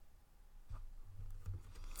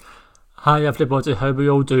Hi everybody, how are we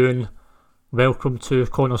all doing? Welcome to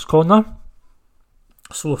Connor's Corner.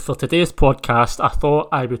 So for today's podcast, I thought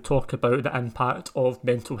I would talk about the impact of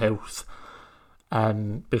mental health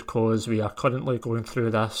because we are currently going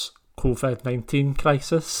through this COVID-19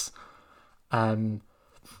 crisis and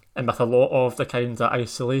with a lot of the kind of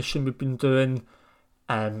isolation we've been doing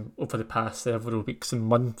over the past several weeks and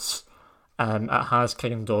months, it has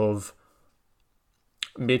kind of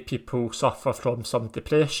made people suffer from some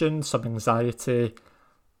depression, some anxiety,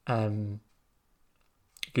 so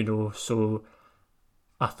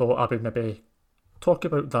I thought I would maybe talk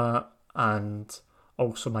about that and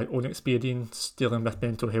also my own experience dealing with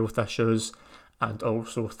mental health issues and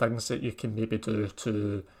also things that you can maybe do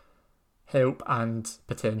to help and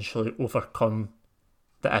potentially overcome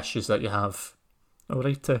the issues that you have.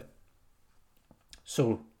 Alrighty.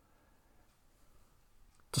 So,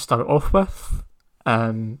 to start off with,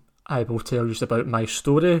 I will tell you about my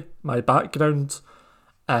story, my background,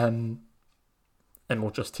 and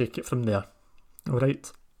we'll just take it from there.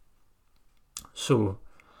 Alright. So,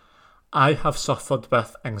 I have suffered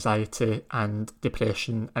with anxiety and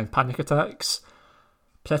depression and panic attacks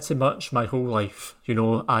pretty much my whole life.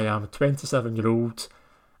 I am a 27-year-old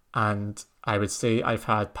and I would say I've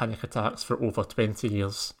had panic attacks for over 20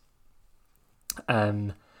 years.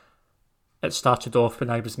 It started off when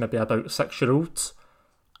I was maybe about 6-year-old.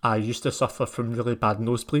 I used to suffer from really bad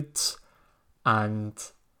nosebleeds and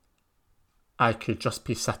I could just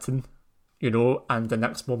be sitting, and the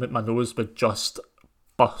next moment my nose would just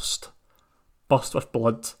burst with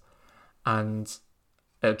blood and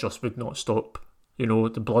it just would not stop. The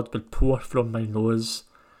blood would pour from my nose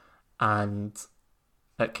and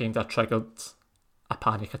it kind of triggered a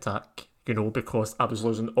panic attack, because I was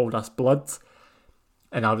losing all this blood.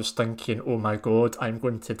 And I was thinking, oh my god, I'm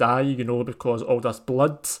going to die, because all this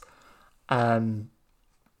blood. My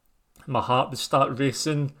heart would start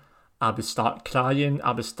racing. I would start crying.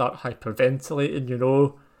 I would start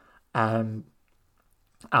hyperventilating,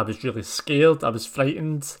 I was really scared. I was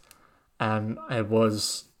frightened. I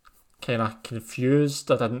was kind of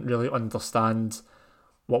confused. I didn't really understand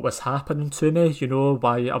what was happening to me,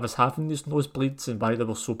 why I was having these nosebleeds and why they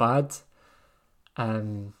were so bad.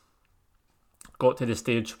 Got to the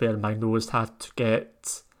stage where my nose had to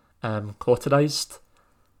get cauterized.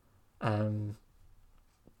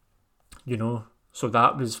 So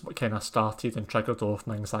that was what kind of started and triggered off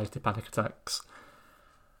my anxiety panic attacks.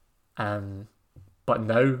 But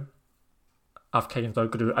now I've kind of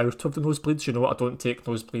grew out of the nosebleeds. I don't take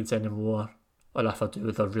nosebleeds anymore, or if I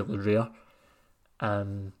do, they're really rare.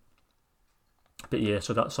 But yeah,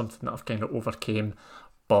 so that's something that I've kind of overcame,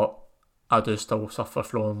 but I do still suffer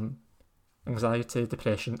from anxiety,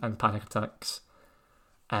 depression and panic attacks,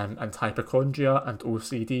 and hypochondria and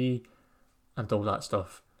OCD and all that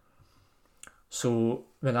stuff. So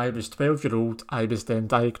when I was 12-year-old, I was then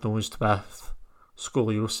diagnosed with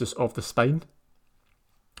scoliosis of the spine,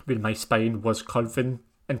 where my spine was curving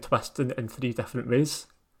and twisting in 3 different ways.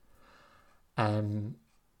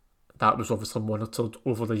 That was obviously monitored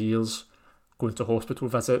over the years, going to hospital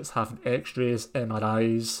visits, having x-rays,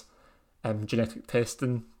 MRIs, genetic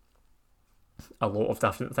testing, a lot of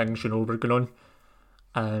different things, were going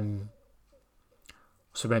on.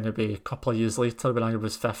 So anyway, a couple of years later, when I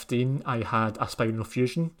was 15, I had a spinal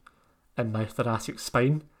fusion in my thoracic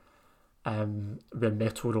spine, where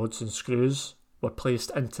metal rods and screws were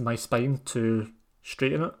placed into my spine to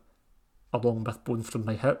straighten it, along with bone from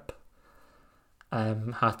my hip.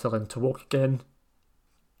 Had to learn to walk again.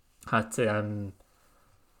 Had to learn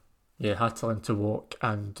to walk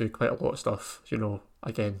and do quite a lot of stuff,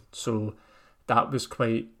 again. So that was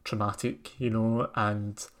quite traumatic,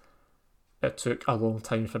 and it took a long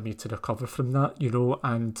time for me to recover from that,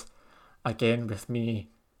 and again, with me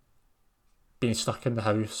being stuck in the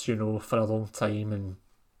house, for a long time and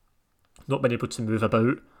not being able to move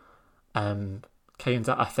about, kind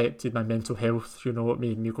of affected my mental health, it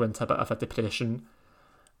made me go into a bit of a depression,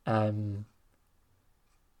 and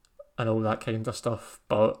all that kind of stuff.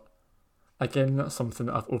 But again, that's something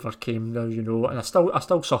that I've overcame now, and I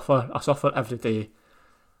still suffer. I suffer every day.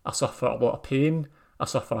 I suffer a lot of pain. I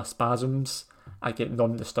suffer spasms. I get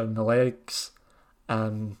numbness down the legs.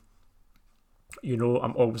 I'm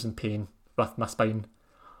always in pain with my spine.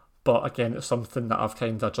 But again, it's something that I've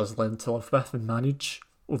kind of just learned to live with and manage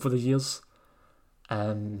over the years.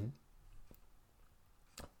 But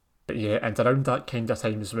yeah, and around that kind of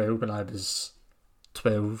time as well, when I was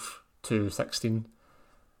 12 to 16,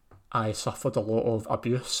 I suffered a lot of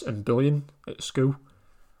abuse and bullying at school.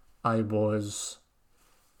 I was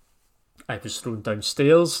thrown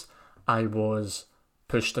downstairs. I was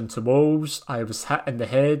pushed into walls, I was hit in the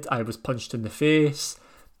head, I was punched in the face,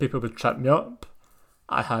 people would trip me up,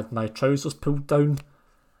 I had my trousers pulled down,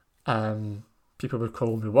 people would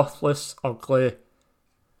call me worthless, ugly,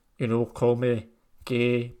 call me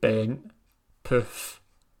gay, bent, poof,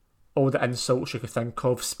 all the insults you could think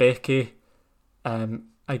of, specky,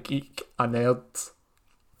 a geek, a nerd,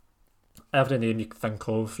 every name you could think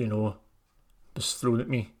of, was thrown at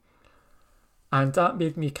me. And that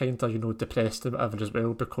made me kind of, depressed and whatever as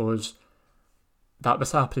well, because that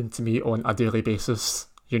was happening to me on a daily basis,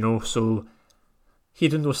 so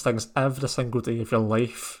hearing those things every single day of your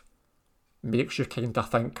life makes you kind of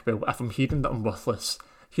think, well, if I'm hearing that I'm worthless,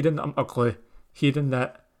 hearing that I'm ugly, hearing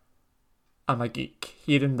that I'm a geek,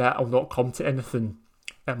 hearing that I'll not come to anything,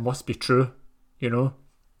 it must be true,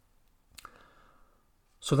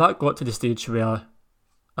 So that got to the stage where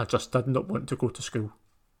I just did not want to go to school.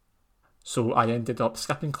 So I ended up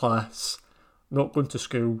skipping class, not going to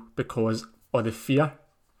school because of the fear,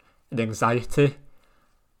 the anxiety,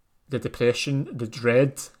 the depression, the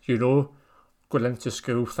dread, going into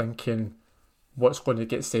school thinking, what's going to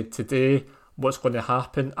get said today? What's going to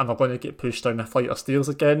happen? Am I going to get pushed down a flight of stairs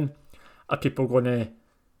again? Are people going to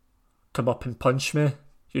come up and punch me?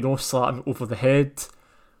 Slap me over the head?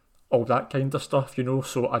 All that kind of stuff,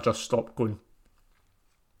 so I just stopped going.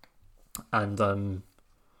 And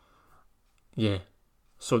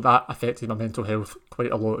so that affected my mental health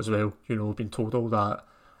quite a lot as well, being told all that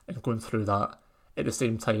and going through that. At the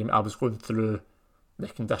same time, I was going through the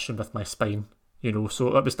condition with my spine,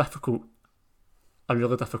 so it was difficult, a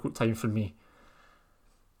really difficult time for me.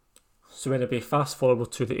 So anyway, fast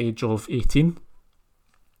forward to the age of 18,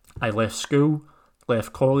 I left school,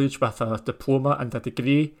 left college with a diploma and a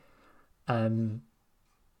degree, in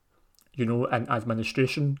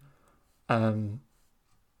administration.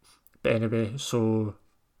 But anyway, so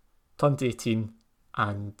turned 18,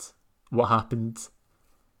 and what happened?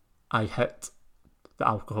 I hit the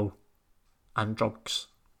alcohol and drugs,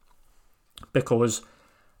 because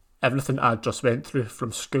everything I just went through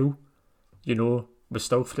from school, was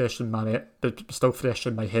still fresh in my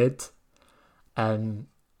head.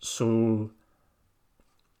 So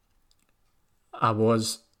I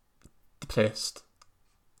was depressed,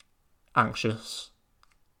 anxious,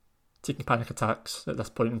 taking panic attacks at this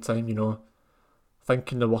point in time,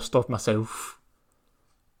 thinking the worst of myself.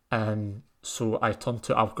 So I turned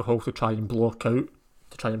to alcohol to try and block out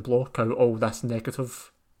all this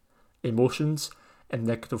negative emotions and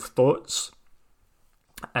negative thoughts.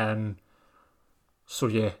 So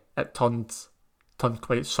yeah, it turned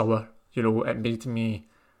quite sour. It made me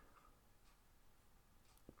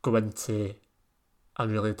go into a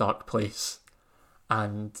really dark place,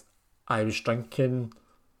 and I was drinking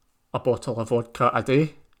a bottle of vodka a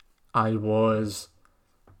day. I was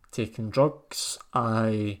taking drugs.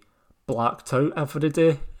 I blacked out every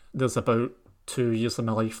day. There's about 2 years of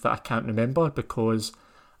my life that I can't remember because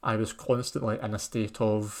I was constantly in a state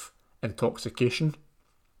of intoxication.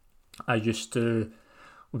 I used to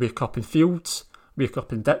wake up in fields, wake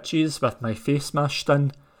up in ditches with my face smashed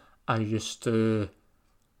in. I used to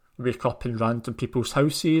wake up in random people's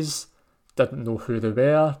houses, didn't know who they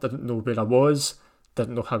were, didn't know where I was,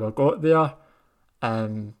 didn't know how I got there.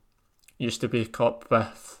 Used to wake up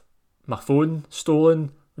with my phone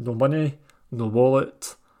stolen, no money, no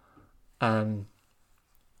wallet. It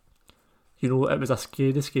was a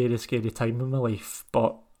scary time in my life,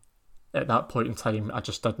 but at that point in time I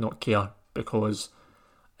just did not care because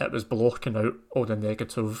it was blocking out all the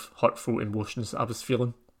negative, hurtful emotions that I was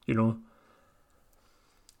feeling,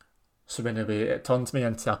 So anyway, it turned me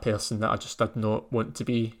into a person that I just did not want to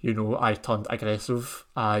be. I turned aggressive,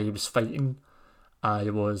 I was fighting, I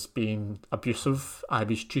was being abusive, I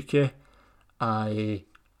was cheeky, I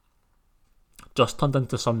just turned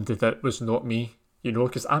into somebody that was not me,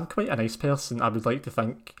 because I'm quite a nice person, I would like to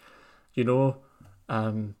think,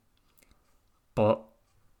 but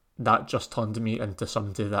that just turned me into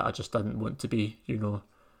somebody that I just didn't want to be,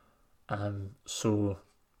 so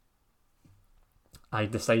I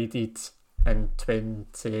decided in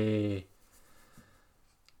 24,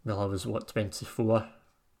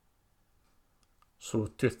 so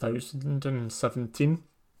 2017,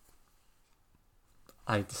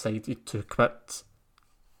 I decided to quit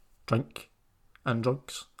drink and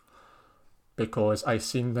drugs because I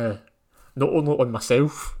seen not only on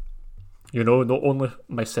myself, not only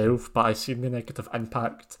myself, but I seen the negative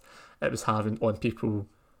impact it was having on people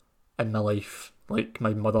in my life, like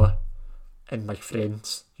my mother and my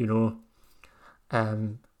friends, It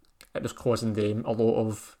was causing them a lot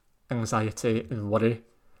of anxiety and worry,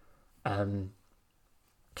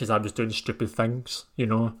 because I was doing stupid things,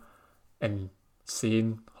 and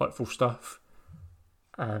saying hurtful stuff.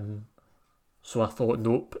 So I thought,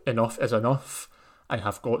 nope, enough is enough. I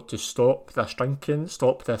have got to stop this drinking,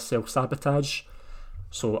 stop this self-sabotage.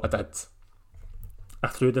 So I did. I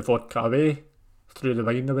threw the vodka away, threw the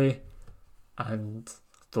wine away, and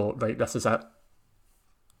thought, right, this is it.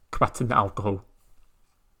 Quitting the alcohol.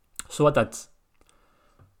 So I did.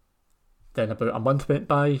 Then about a month went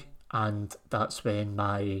by, and that's when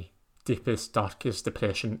my deepest, darkest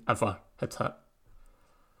depression ever had hit.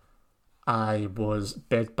 I was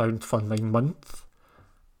bedbound for 9 months.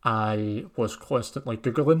 I was constantly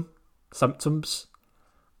Googling symptoms.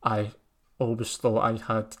 I always thought I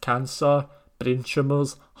had cancer, brain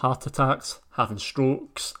tumours, heart attacks, having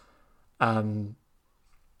strokes, different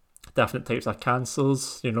types of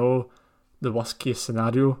cancers, the worst case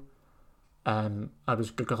scenario. I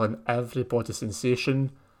was Googling every body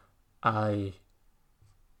sensation. I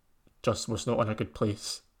just was not in a good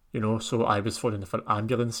place, so I was phoning for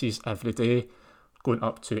ambulances every day, going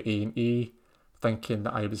up to A&E, thinking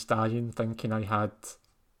that I was dying, thinking I had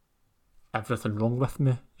everything wrong with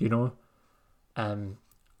me,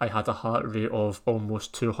 I had a heart rate of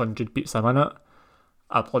almost 200 beats a minute,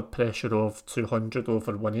 a blood pressure of 200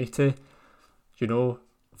 over 180,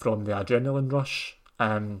 from the adrenaline rush.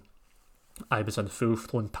 I was in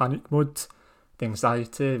full-blown panic mode. The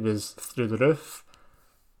anxiety was through the roof.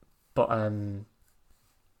 But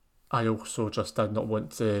I also just did not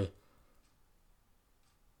want to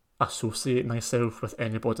associate myself with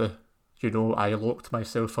anybody. I locked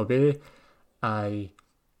myself away. I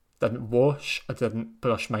didn't wash. I didn't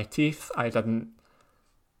brush my teeth. I didn't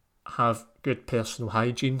have good personal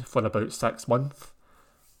hygiene for about 6 months.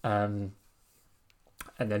 And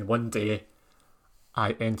then one day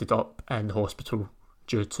I ended up in hospital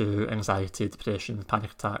due to anxiety, depression,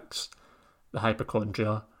 panic attacks, the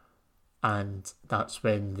hypochondria. And that's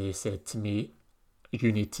when they said to me,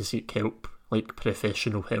 you need to seek help, like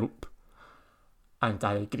professional help. And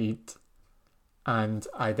I agreed. And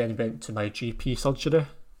I then went to my GP surgery,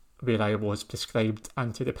 where I was prescribed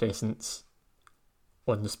antidepressants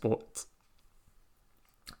on the spot.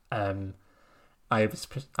 I was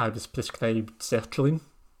prescribed sertraline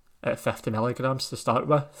at 50 milligrams to start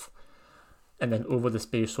with, and then over the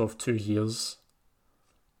space of 2 years,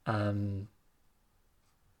 it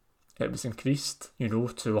was increased,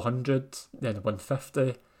 to 100, then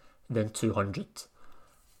 150, then 200.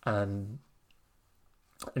 And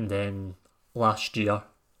then last year,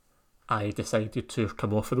 I decided to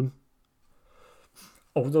come off of them.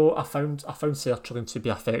 Although I found sertraline to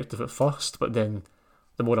be effective at first, but then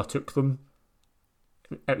the more I took them,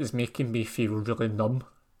 it was making me feel really numb.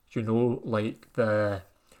 Like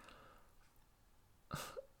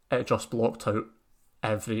it just blocked out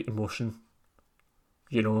every emotion.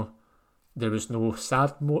 There was no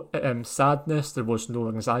sadness, there was no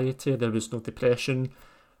anxiety, there was no depression,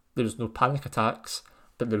 there was no panic attacks,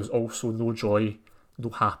 but there was also no joy, no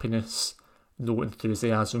happiness, no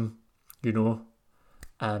enthusiasm,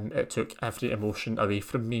 it took every emotion away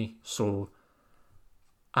from me. So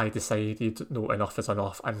I decided, no, enough is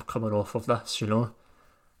enough, I'm coming off of this,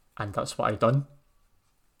 and that's what I done.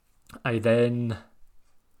 I then,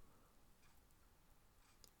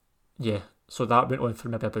 so that went on for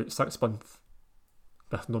maybe about 6 months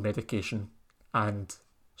with no medication, and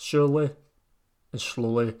surely and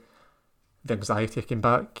slowly the anxiety came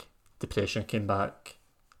back, depression came back,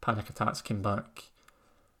 panic attacks came back,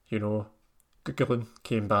 Googling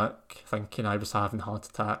came back, thinking I was having heart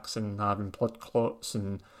attacks and having blood clots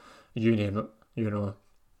and you name it,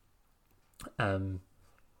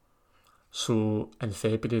 So in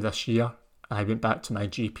February this year, I went back to my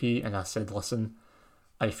GP and I said, listen,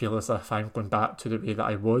 I feel as if I'm going back to the way that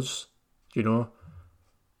I was,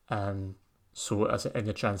 so is it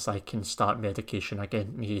any chance I can start medication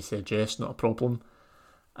again? And he said, yes, not a problem.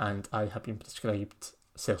 And I have been prescribed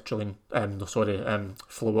sertraline,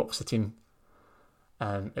 fluoxetine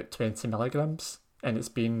at 20 milligrams, and it's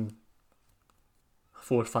been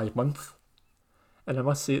 4 or 5 months. And I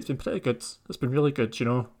must say, it's been pretty good. It's been really good,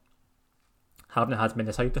 Haven't had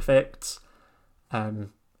many side effects,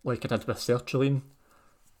 like I did with sertraline.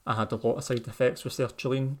 I had a lot of side effects with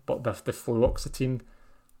sertraline, but with the fluoxetine,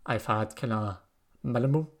 I've had kind of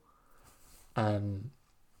minimal.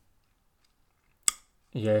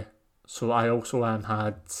 So I also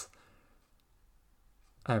had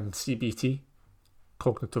CBT,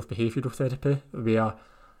 cognitive behavioural therapy, where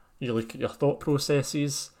you look at your thought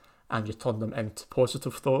processes and you turn them into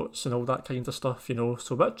positive thoughts and all that kind of stuff,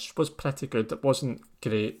 so which was pretty good. It wasn't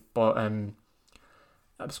great, but it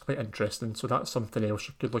was quite interesting, so that's something else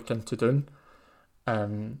you could look into doing.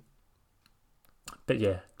 But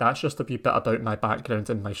yeah, that's just a wee bit about my background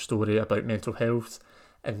and my story about mental health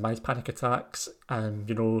and my panic attacks. And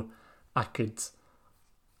I could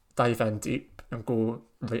dive in deep and go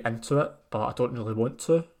right into it, but I don't really want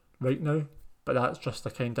to right now. But that's just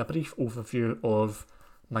a kind of brief overview of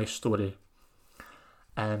my story.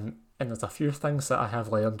 And there's a few things that I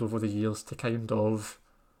have learned over the years to kind of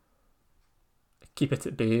keep it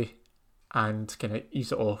at bay and kind of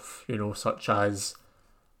ease it off, such as,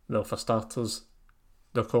 well, for starters,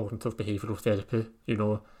 the cognitive behavioural therapy.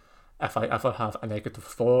 If I ever have a negative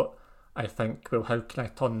thought, I think, well, how can I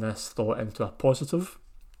turn this thought into a positive?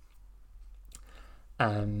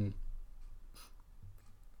 I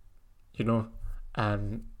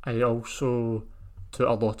also do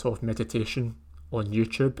a lot of meditation on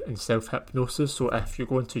YouTube and self-hypnosis. So if you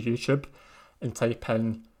go into YouTube and type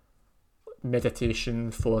in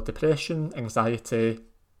meditation for depression, anxiety,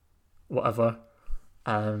 whatever,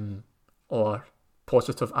 or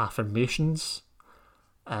positive affirmations,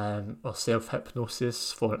 or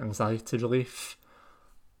self-hypnosis for anxiety relief,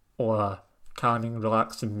 or calming,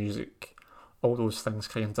 relaxing music, all those things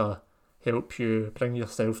kind of help you bring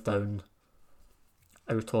yourself down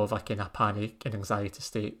out of a kind of panic and anxiety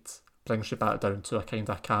state, brings you back down to a kind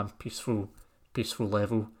of calm, peaceful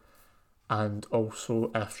level. And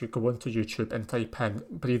also, if you go onto YouTube and type in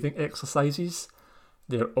breathing exercises,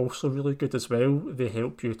 they're also really good as well. They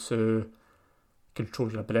help you to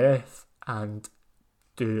control your breath and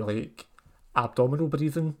do like abdominal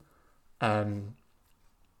breathing.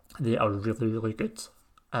 They are really, really good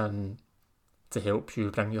to help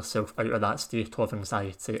you bring yourself out of that state of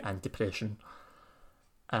anxiety and depression.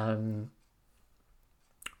 Other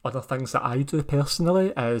things that I do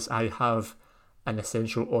personally is I have an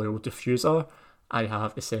essential oil diffuser. I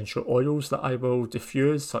have essential oils that I will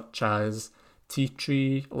diffuse, such as tea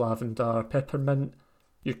tree, lavender, peppermint,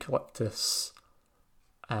 eucalyptus,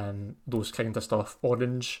 those kind of stuff,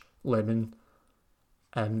 orange, lemon.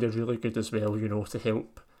 They're really good as well, to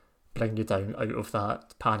help bring you down out of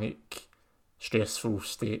that panic, stressful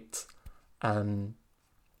state.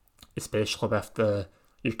 Especially with the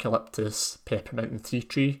eucalyptus, peppermint and tea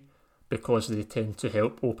tree, because they tend to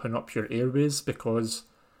help open up your airways, because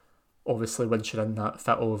obviously once you're in that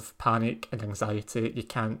fit of panic and anxiety, you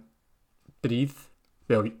can't breathe.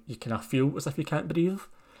 Well, you kind of feel as if you can't breathe.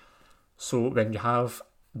 So when you have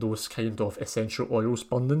those kind of essential oils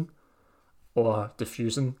burning or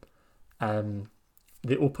diffusing,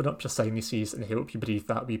 they open up your sinuses and help you breathe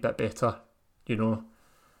that wee bit better,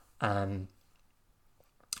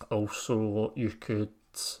 Also, you could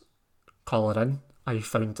colour in. I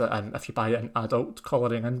found that if you buy an adult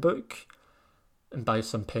colouring in book and buy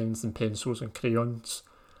some pens and pencils and crayons,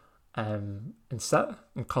 and sit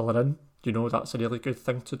and colour in, that's a really good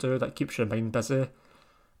thing to do. That keeps your mind busy.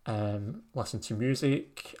 Listen to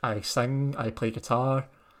music, I sing, I play guitar,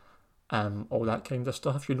 all that kind of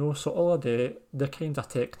stuff, So all of the kind of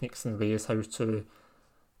techniques and ways how to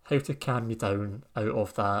calm you down out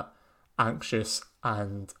of that anxious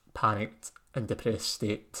and panicked and depressed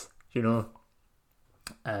state,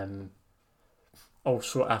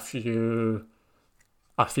 Also, if you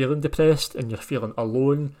are feeling depressed and you're feeling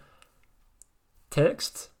alone,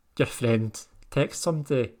 text your friend, text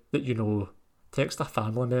somebody that you know, text a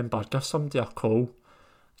family member, give somebody a call,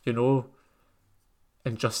 and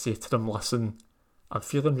just say to them, listen, I'm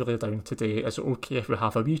feeling really down today, is it okay if we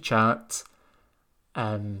have a wee chat?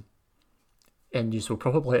 And you will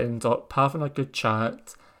probably end up having a good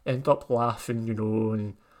chat, end up laughing,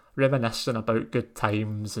 and reminiscing about good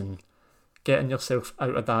times and getting yourself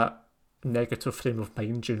out of that negative frame of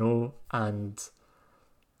mind, and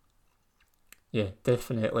yeah,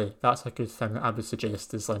 definitely, that's a good thing that I would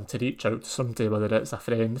suggest is to reach out to somebody, whether it's a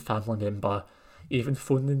friend, family member, even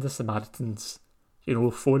phoning the Samaritans,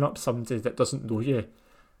 phone up somebody that doesn't know you,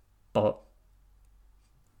 but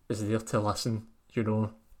is there to listen,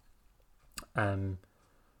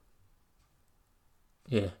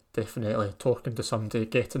 Yeah, definitely, talking to somebody,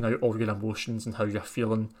 getting out all your emotions and how you're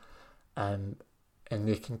feeling, and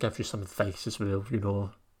they can give you some advice as well,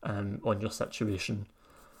 on your situation.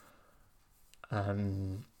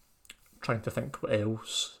 Trying to think what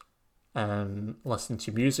else. Listening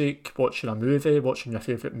to music, watching a movie, watching your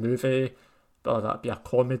favourite movie, whether that be a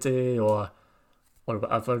comedy or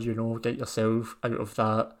whatever, get yourself out of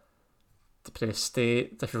that depressed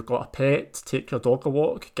state. If you've got a pet, take your dog a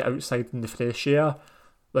walk, get outside in the fresh air,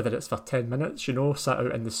 whether it's for 10 minutes, sit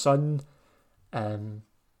out in the sun.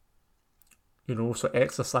 So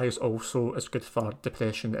exercise also is good for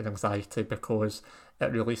depression and anxiety because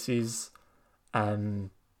it releases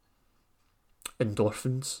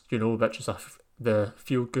endorphins, which is the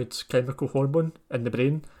feel-good chemical hormone in the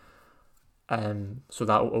brain. So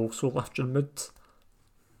that will also lift your mood.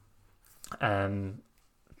 Trying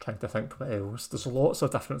to think what else. There's lots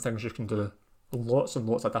of different things you can do. Lots and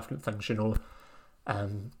lots of different things, you know.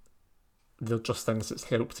 They're just things that's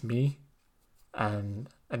helped me in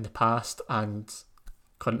the past and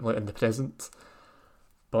currently in the present.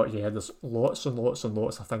 But yeah, there's lots and lots and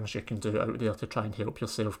lots of things you can do out there to try and help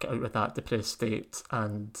yourself get out of that depressed state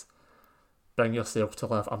and bring yourself to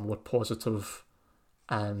live a more positive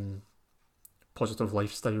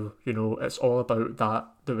lifestyle. You know, it's all about that,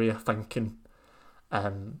 the way of thinking.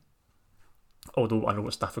 Although I know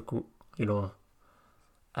it's difficult, you know.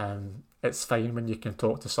 It's fine when you can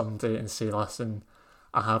talk to somebody and say, listen,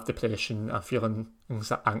 I have depression, I'm feeling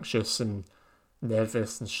anxious and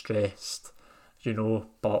nervous and stressed, you know,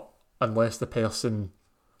 but unless the person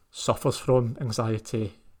suffers from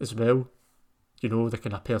anxiety as well, you know, the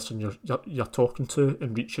kind of person you're talking to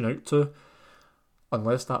and reaching out to,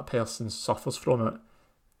 unless that person suffers from it,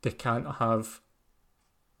 they can't have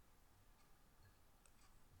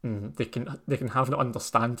they can have an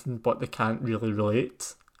understanding, but they can't really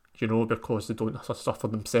relate, you know, because they don't suffer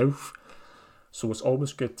themselves. So it's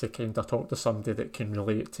always good to kind of talk to somebody that can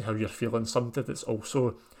relate to how you're feeling, somebody that's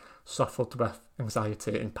also suffered with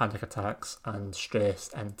anxiety and panic attacks and stress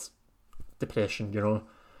and depression, you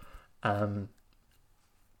know.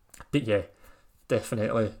 But yeah,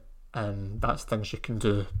 definitely, that's things you can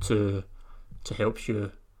do to help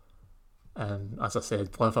you, as I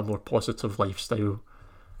said, live a more positive lifestyle.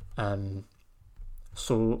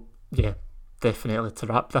 So yeah, definitely to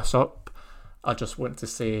wrap this up, I just want to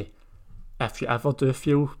say, if you ever do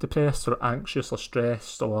feel depressed or anxious or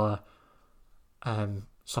stressed or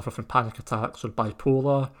suffer from panic attacks or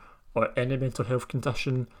bipolar or any mental health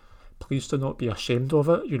condition, please do not be ashamed of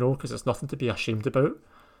it, you know, because it's nothing to be ashamed about.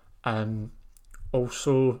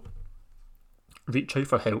 Also, reach out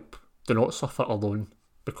for help. Do not suffer alone,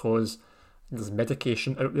 because there's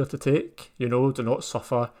medication out there to take, you know. Do not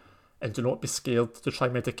suffer and do not be scared to try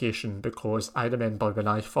medication, because I remember when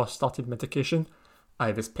I first started medication,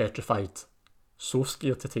 I was petrified, so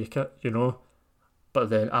scared to take it, you know. But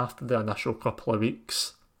then after the initial couple of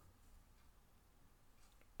weeks,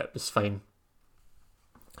 it was fine.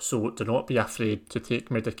 So do not be afraid to take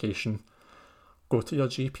medication. Go to your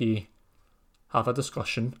GP, have a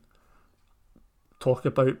discussion, talk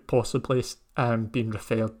about possibly being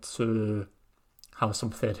referred to have some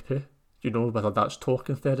therapy, you know, whether that's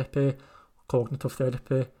talking therapy, cognitive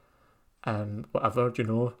therapy, whatever, you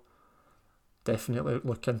know. Definitely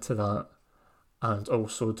look into that. And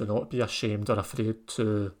also do not be ashamed or afraid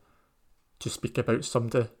to speak about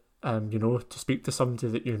somebody, you know, to speak to somebody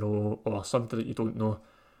that you know or somebody that you don't know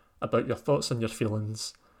about your thoughts and your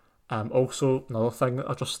feelings. Also, another thing that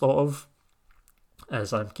I just thought of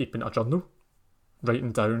is keeping a journal,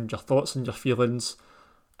 writing down your thoughts and your feelings,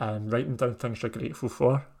 writing down things you're grateful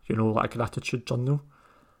for, you know, like a gratitude journal.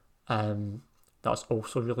 That's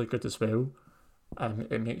also really good as well.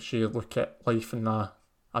 It makes you look at life in a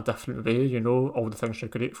different way, you know, all the things you're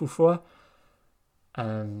grateful for.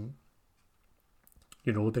 You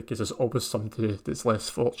know, because there's always somebody that's less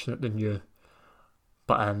fortunate than you.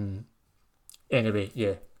 But anyway,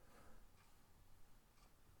 yeah,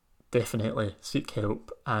 definitely seek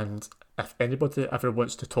help. And if anybody ever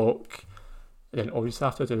wants to talk, then all you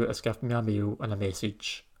have to do is give me a mail and a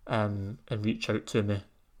message, and reach out to me.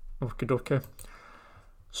 Okay.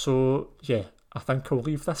 So yeah, I think I'll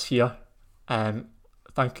leave this here.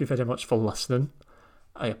 Thank you very much for listening.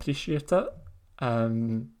 I appreciate it.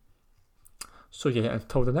 So yeah,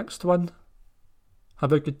 until the next one,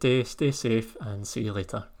 have a good day, stay safe, and see you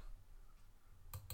later.